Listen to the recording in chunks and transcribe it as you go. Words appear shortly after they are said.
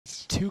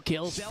2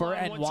 kills for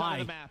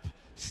NY.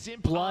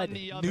 Blood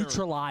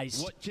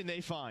neutralized. What can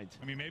they find?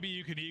 I mean, maybe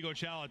you can ego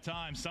chow at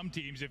times, some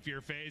teams if you're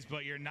phased,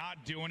 but you're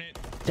not doing it.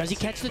 Does he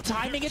catch the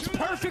timing? It's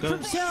perfect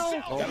from Cell.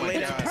 It's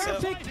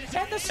perfect.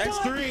 And the stun.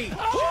 X3.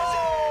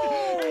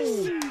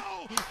 Oh!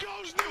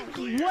 Goes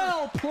nuclear.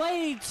 Well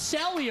played,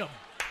 Cellium.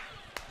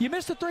 You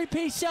missed the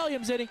 3-piece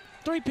Cellium, Zitty.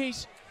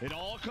 3-piece. It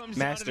all comes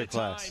down to the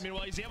time. And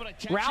while he's able to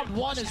catch Round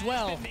 1 as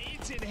well.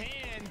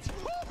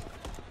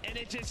 And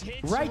it just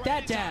hits. Write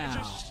that down.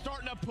 Just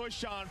starting to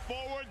push on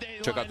forward. They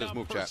check out this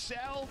move, chat.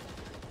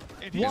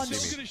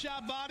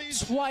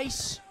 Once,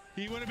 twice,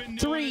 he would have been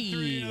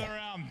 3.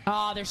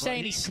 Oh, they're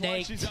saying he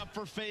snaked.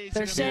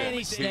 They're saying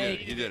he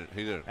snaked. He did it.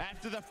 He did it.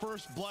 After the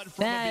first blood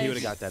from He would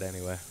have got that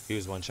anyway. He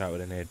was 1 shot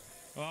with a nade.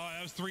 Oh,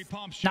 that was 3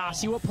 pumps. Nah,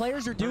 see what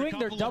players are doing?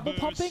 They're double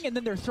pumping and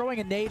then they're throwing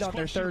a nade on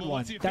their 3rd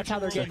one. That's how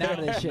they're getting out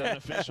of this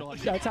shit.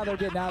 That's how they're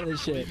getting out of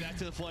this shit. Back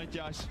to the flank,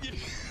 guys.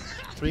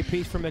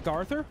 3-piece from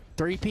MacArthur.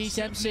 3-piece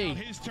MC.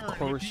 Of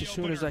course, as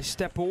soon as I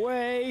step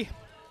away.